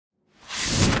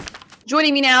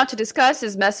Joining me now to discuss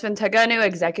is Mesfin Taganu,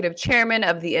 Executive Chairman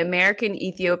of the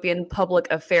American-Ethiopian Public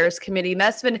Affairs Committee.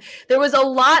 Mesfin, there was a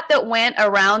lot that went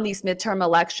around these midterm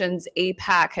elections.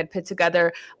 AIPAC had put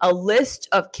together a list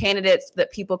of candidates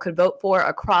that people could vote for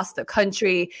across the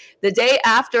country. The day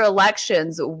after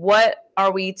elections, what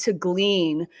are we to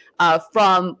glean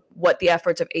from what the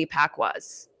efforts of AIPAC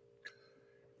was?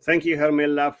 Thank you,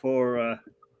 Hermela, for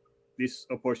this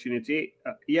opportunity.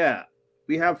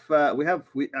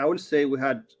 I will say we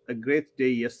had a great day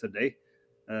yesterday.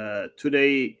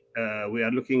 Today, we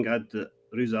are looking at the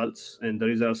results, and the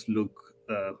results look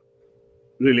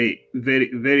really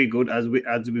very, very good as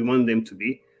we want them to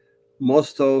be.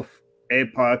 Most of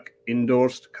AIPAC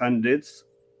endorsed candidates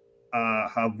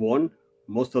have won.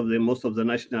 Most of the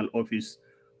national office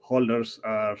holders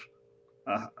have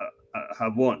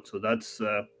won. So that's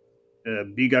a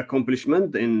big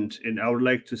accomplishment, and I would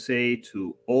like to say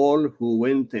to all who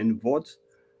went and voted,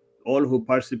 all who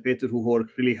participated, who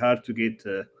worked really hard to get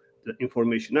the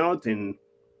information out, and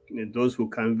those who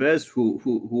canvassed, who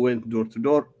went door to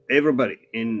door, everybody.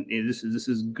 And this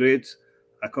is great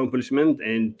accomplishment,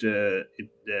 and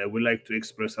we'd like to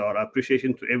express our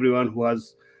appreciation to everyone who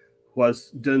has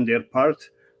done their part,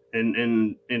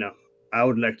 and I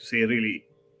would like to say really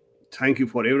thank you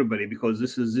for everybody, because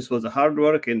this was a hard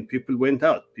work, and people went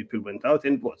out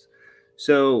and voted.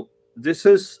 So this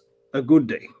is a good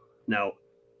day. Now,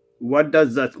 what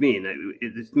does that mean?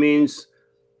 It means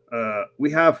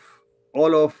we have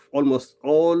almost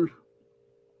all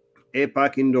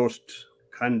AIPAC endorsed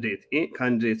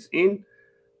candidates in,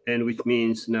 and which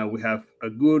means now we have a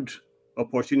good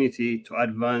opportunity to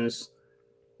advance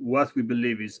what we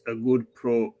believe is a good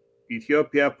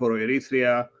pro-Ethiopia,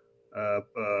 pro-Eritrea,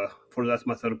 for that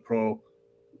matter,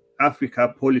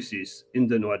 pro-Africa policies in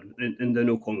the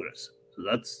new Congress. So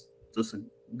that's just a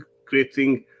great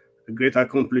thing, a great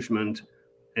accomplishment,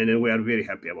 and we are very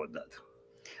happy about that.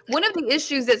 One of the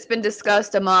issues that's been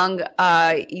discussed among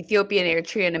Ethiopian,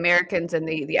 Eritrean Americans and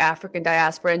the African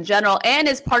diaspora in general, and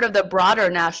as part of the broader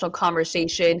national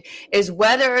conversation, is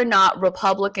whether or not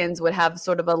Republicans would have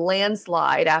sort of a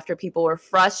landslide after people were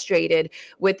frustrated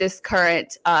with this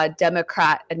current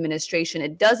Democrat administration.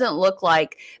 It doesn't look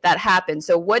like that happened.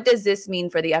 So what does this mean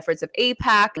for the efforts of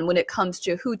AIPAC, and when it comes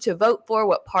to who to vote for,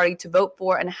 what party to vote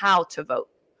for, and how to vote?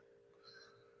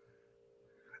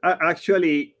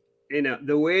 Actually,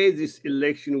 the way this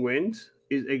election went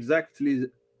is exactly,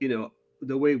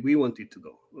 the way we want it to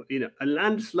go. A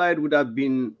landslide would have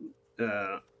been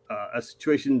a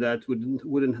situation that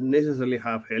wouldn't necessarily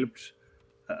have helped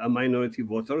a minority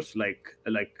voters like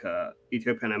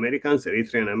Ethiopian Americans,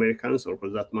 Eritrean Americans, or for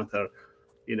that matter,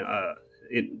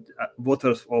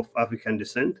 voters of African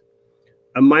descent.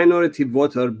 A minority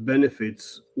voter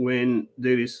benefits when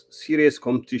there is serious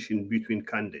competition between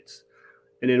candidates.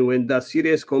 And then when that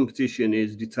serious competition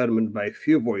is determined by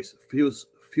few votes,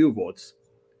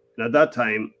 and at that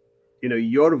time,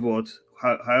 your vote,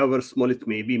 however small it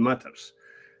may be, matters.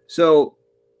 So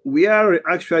we are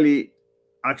actually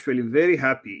very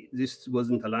happy this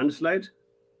wasn't a landslide.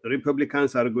 The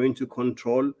Republicans are going to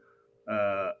control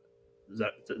the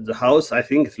House. I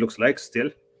think it looks like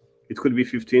still. It could be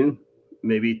 15,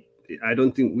 maybe. I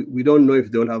don't think, we don't know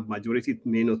if they'll have majority. It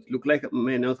may not look like it,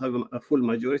 may not have a full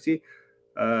majority.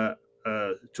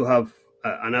 To have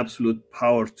an absolute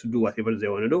power to do whatever they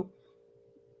want to do,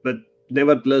 but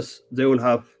nevertheless they will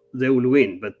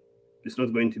win. But it's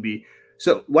not going to be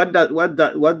so. What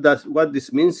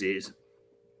this means is,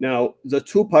 now the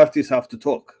two parties have to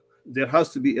talk. There has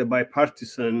to be a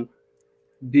bipartisan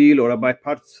deal or a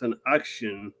bipartisan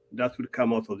action that will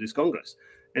come out of this Congress,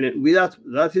 and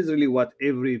that is really what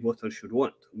every voter should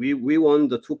want. We want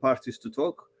the two parties to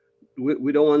talk.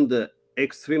 We don't want the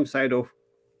extreme side of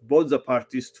both the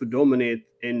parties to dominate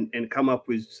and come up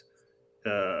with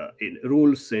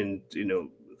rules and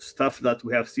stuff that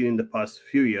we have seen in the past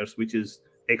few years, which is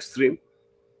extreme.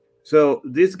 So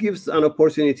this gives an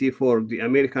opportunity for the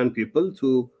American people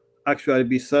to actually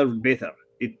be served better.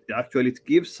 It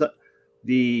gives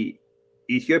the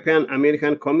Ethiopian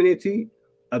American community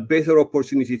a better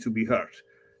opportunity to be heard.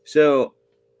 So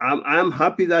I'm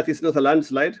happy that it's not a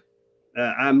landslide.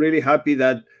 I'm really happy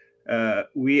that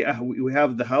we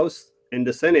have the House and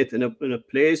the Senate in a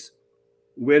place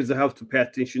where they have to pay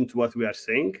attention to what we are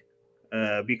saying,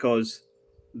 because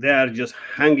they are just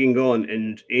hanging on,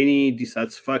 and any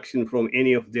dissatisfaction from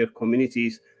any of their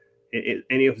communities,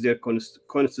 any of their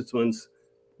constituents,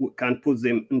 can put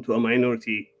them into a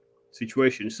minority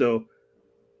situation. So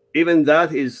even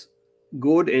that is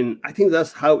good, and I think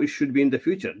that's how it should be in the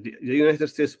future. The United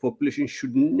States population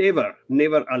should never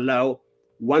allow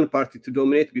one party to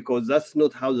dominate, because that's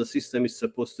not how the system is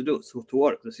supposed to do. So to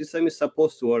work, the system is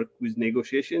supposed to work with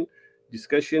negotiation,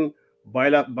 discussion,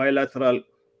 bilateral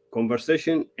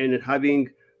conversation, and having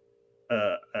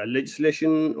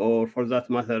legislation, or for that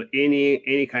matter,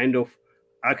 any kind of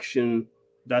action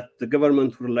that the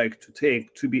government would like to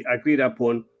take, to be agreed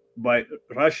upon by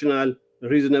rational,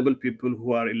 reasonable people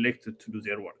who are elected to do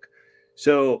their work.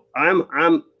 So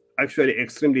I'm actually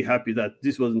extremely happy that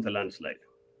this wasn't a landslide.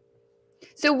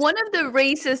 So one of the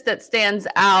races that stands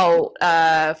out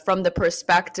from the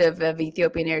perspective of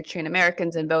Ethiopian, Eritrean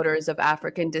Americans and voters of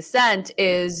African descent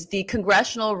is the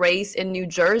congressional race in New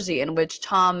Jersey, in which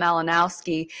Tom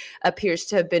Malinowski appears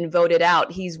to have been voted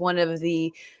out. He's one of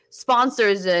the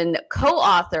sponsors and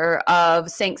co-author of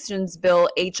Sanctions Bill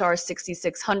HR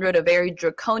 6600, a very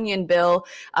draconian bill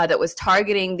that was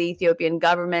targeting the Ethiopian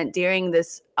government during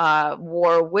this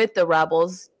war with the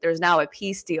rebels. There's now a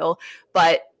peace deal,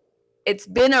 but it's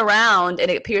been around and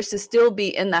it appears to still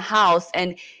be in the House,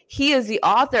 and he, as the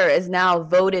author, is now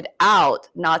voted out.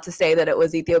 Not to say that it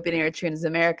was Ethiopian, Eritrean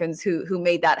Americans who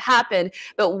made that happen,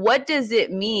 but what does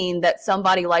it mean that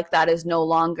somebody like that is no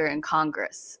longer in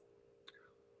Congress?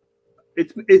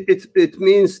 It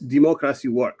means democracy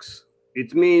works.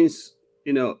 It means,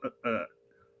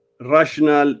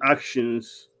 rational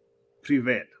actions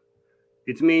prevail.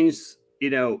 It means,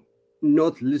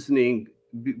 not listening,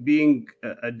 being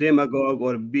a demagogue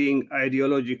or being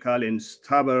ideological and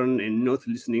stubborn and not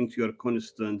listening to your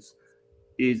constituents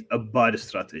is a bad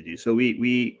strategy. So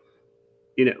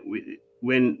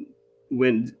when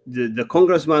the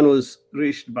congressman was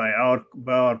reached by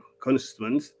our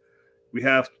constituents, we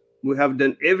have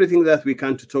done everything that we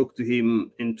can to talk to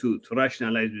him and to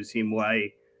rationalize with him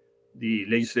why the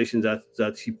legislation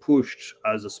that he pushed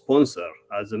as a sponsor,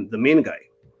 as the main guy,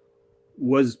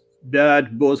 was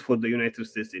bad both for the United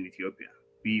States and Ethiopia.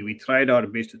 We tried our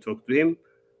best to talk to him.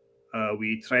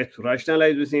 We tried to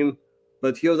rationalize with him,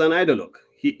 but he was an ideologue.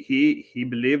 He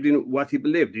believed in what he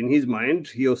believed. In his mind,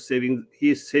 he is saving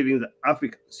the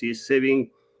Africans. He is saving,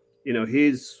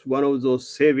 he's one of those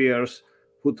saviors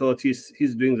who thought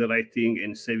he's doing the right thing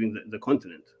and saving the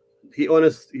continent.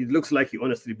 It looks like he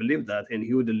honestly believed that, and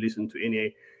he wouldn't listen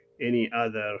to any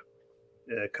other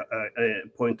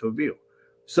point of view.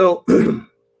 So,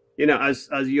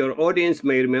 as your audience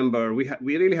may remember, we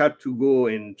really had to go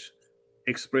and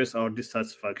express our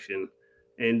dissatisfaction,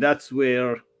 and that's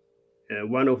where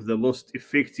one of the most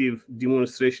effective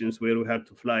demonstrations, where we had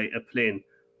to fly a plane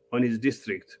on his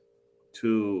district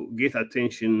to get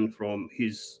attention from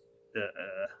his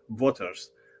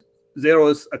voters. There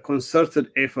was a concerted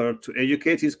effort to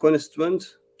educate his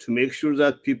constituents, to make sure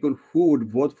that people who would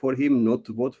vote for him not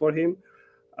to vote for him,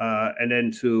 and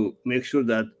then to make sure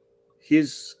that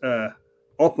his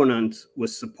opponent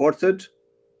was supported,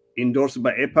 endorsed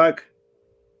by AIPAC,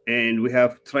 and we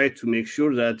have tried to make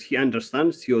sure that he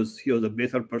understands he was a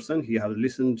better person. He has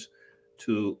listened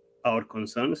to our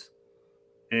concerns,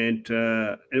 and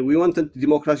we wanted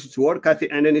democracy to work at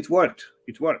the end, and it worked.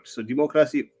 It worked. So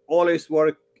democracy always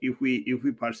works if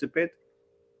we participate.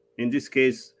 In this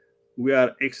case, we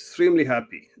are extremely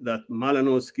happy that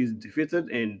Malinowski is defeated,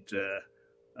 and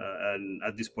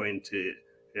at this point,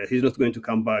 he's not going to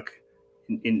come back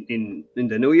in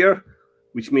the new year,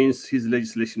 which means his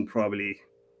legislation probably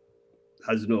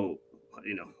has no,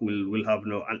 will have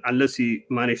no, unless he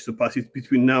managed to pass it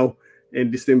between now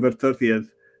and December 30th.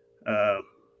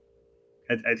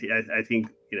 I think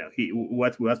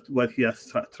what he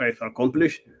has tried to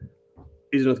accomplish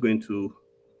is not going to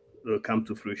come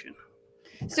to fruition.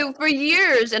 So for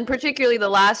years, and particularly the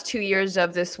last 2 years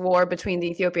of this war between the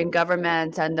Ethiopian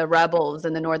government and the rebels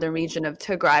in the northern region of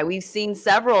Tigray, we've seen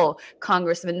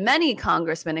many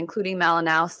congressmen, including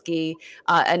Malinowski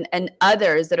and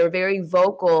others, that are very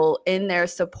vocal in their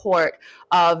support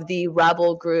of the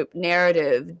rebel group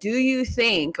narrative. Do you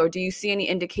think, or do you see any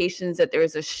indications that there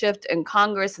is a shift in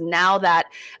Congress now that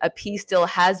a peace deal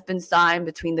has been signed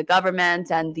between the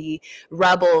government and the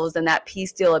rebels, and that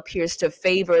peace deal appears to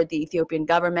favor the Ethiopian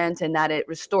government, and that it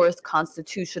restores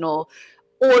constitutional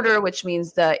order, which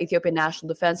means the Ethiopian National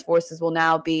Defense Forces will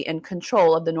now be in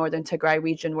control of the northern Tigray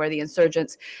region, where the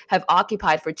insurgents have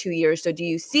occupied for 2 years? So do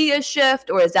you see a shift,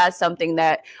 or is that something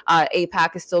that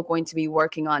AIPAC is still going to be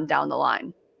working on down the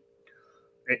line?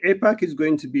 AIPAC is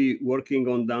going to be working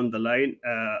on down the line.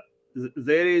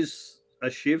 There is a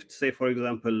shift. Say, for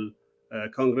example,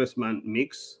 Congressman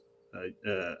Mix,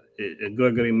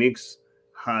 Gregory Mix,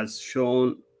 has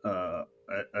shown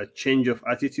a change of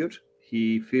attitude.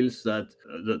 He feels that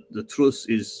the truth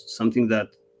is something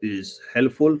that is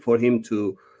helpful for him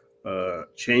to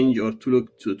change, or to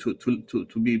look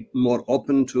to be more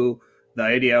open to the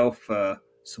idea of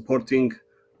supporting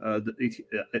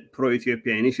the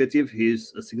pro-Ethiopia initiative.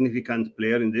 He's a significant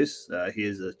player in this. He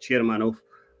is a chairman of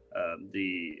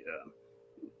the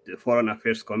Foreign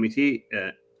Affairs Committee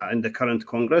in the current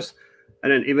Congress.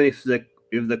 And then even if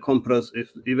the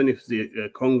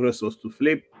Congress was to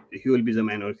flip, he will be the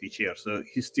minority chair. So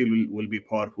he still will be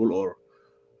powerful. Or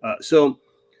so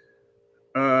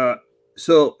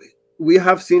we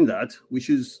have seen that, which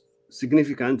is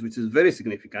significant, which is very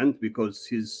significant, because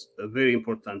he's a very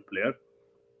important player.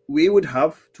 We would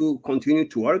have to continue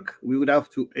to work. We would have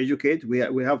to educate. We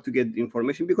have to get the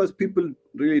information, because people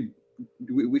really,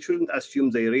 we shouldn't assume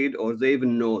they read or they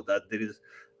even know that there is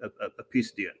a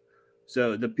peace deal.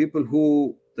 So the people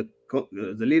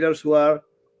the leaders who have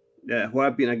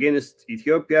been against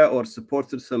Ethiopia or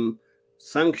supported some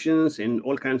sanctions and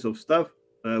all kinds of stuff,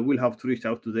 we'll have to reach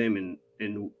out to them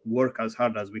and work as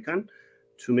hard as we can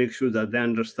to make sure that they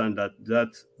understand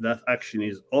that action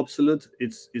is obsolete.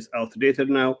 It's outdated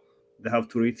now. They have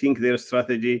to rethink their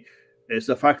strategy. It's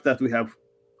the fact that we have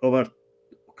over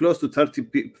close to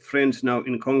 30 friends now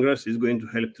in Congress is going to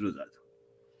help to do that.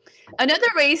 Another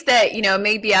race that,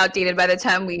 may be outdated by the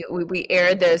time we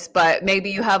air this, but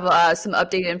maybe you have some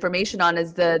updated information on,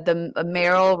 is the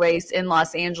mayoral race in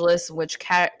Los Angeles, in which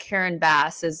Karen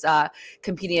Bass is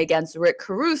competing against Rick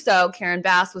Caruso. Karen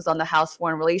Bass was on the House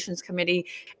Foreign Relations Committee.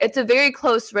 It's a very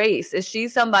close race. Is she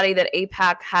somebody that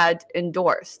AIPAC had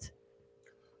endorsed?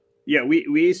 Yeah,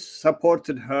 we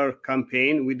supported her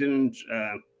campaign. We didn't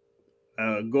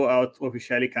go out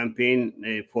officially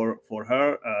campaign for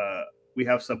her. We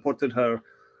have supported her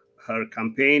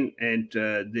campaign, and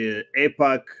the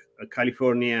AIPAC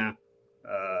California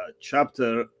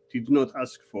chapter did not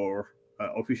ask for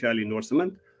official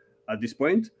endorsement at this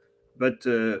point, but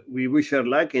we wish her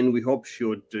luck, and we hope she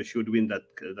would win that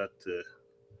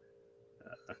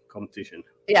competition.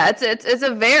 Yeah, it's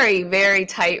a very, very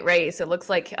tight race. It looks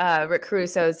like Rick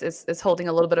Caruso is holding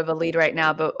a little bit of a lead right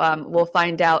now, but we'll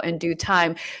find out in due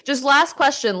time. Just last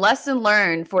question, lesson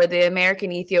learned for the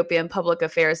American Ethiopian Public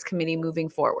Affairs Committee moving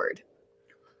forward.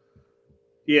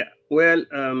 Yeah, well,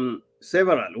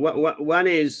 several. One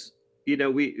is,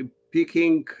 we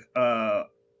picking a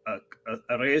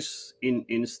race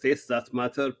in states that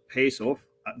matter pays off.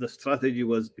 The strategy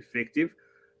was effective,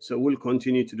 so we'll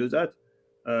continue to do that.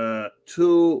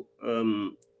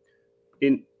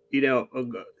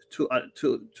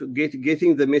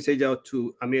 Getting the message out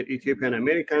to Ethiopian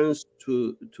Americans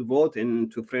to vote,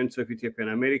 and to friends of Ethiopian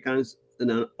Americans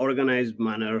in an organized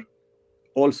manner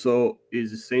also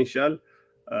is essential.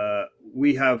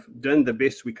 We have done the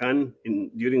best we can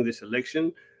during this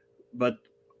election, but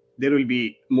there will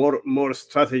be more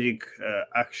strategic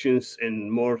actions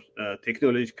and more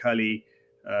technologically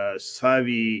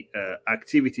savvy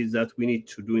activities that we need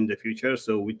to do in the future.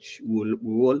 So which we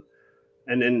will,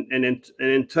 and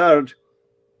then third,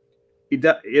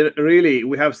 it really,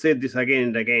 we have said this again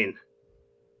and again.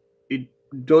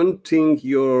 Don't think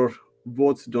your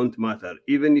votes don't matter,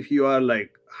 even if you are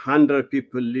like 100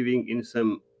 people living in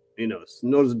some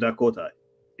North Dakota.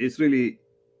 It really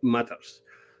matters.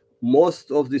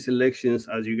 Most of these elections,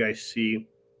 as you guys see,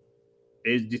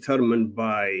 is determined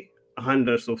by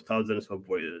hundreds of thousands of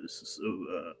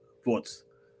votes,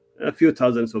 a few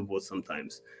thousands of votes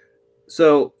sometimes.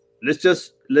 So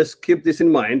let's keep this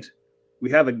in mind. We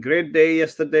have a great day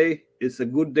yesterday. It's a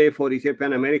good day for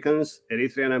Ethiopian Americans,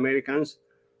 Eritrean Americans,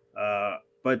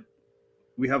 but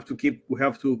we have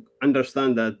to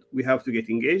understand that we have to get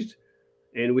engaged,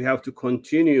 and we have to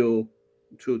continue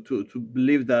to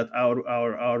believe that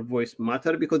our voice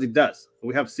matters, because it does.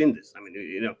 We have seen this. I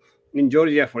mean, in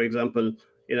Georgia, for example,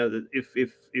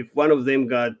 if one of them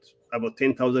got about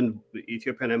 10,000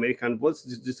 Ethiopian American votes,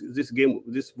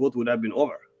 this vote would have been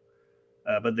over,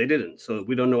 but they didn't. So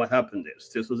we don't know what happened there.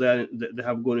 Still, so they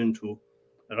have gone into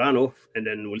a runoff, and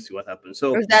then we'll see what happens.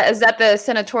 So is that the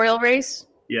senatorial race?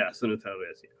 Yeah, senatorial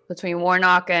race. Yeah. Between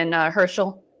Warnock and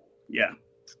Herschel. Yeah.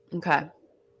 Okay.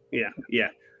 Yeah.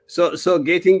 So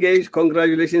get engaged.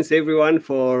 Congratulations, everyone,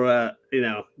 for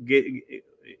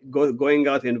going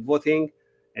out and voting.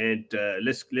 And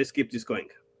let's keep this going.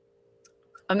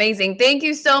 Amazing. Thank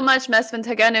you so much, Mesfin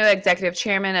Taganu, Executive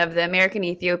Chairman of the American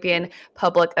Ethiopian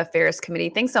Public Affairs Committee.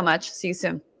 Thanks so much. See you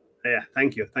soon. Yeah,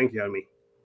 thank you. Thank you, Armi.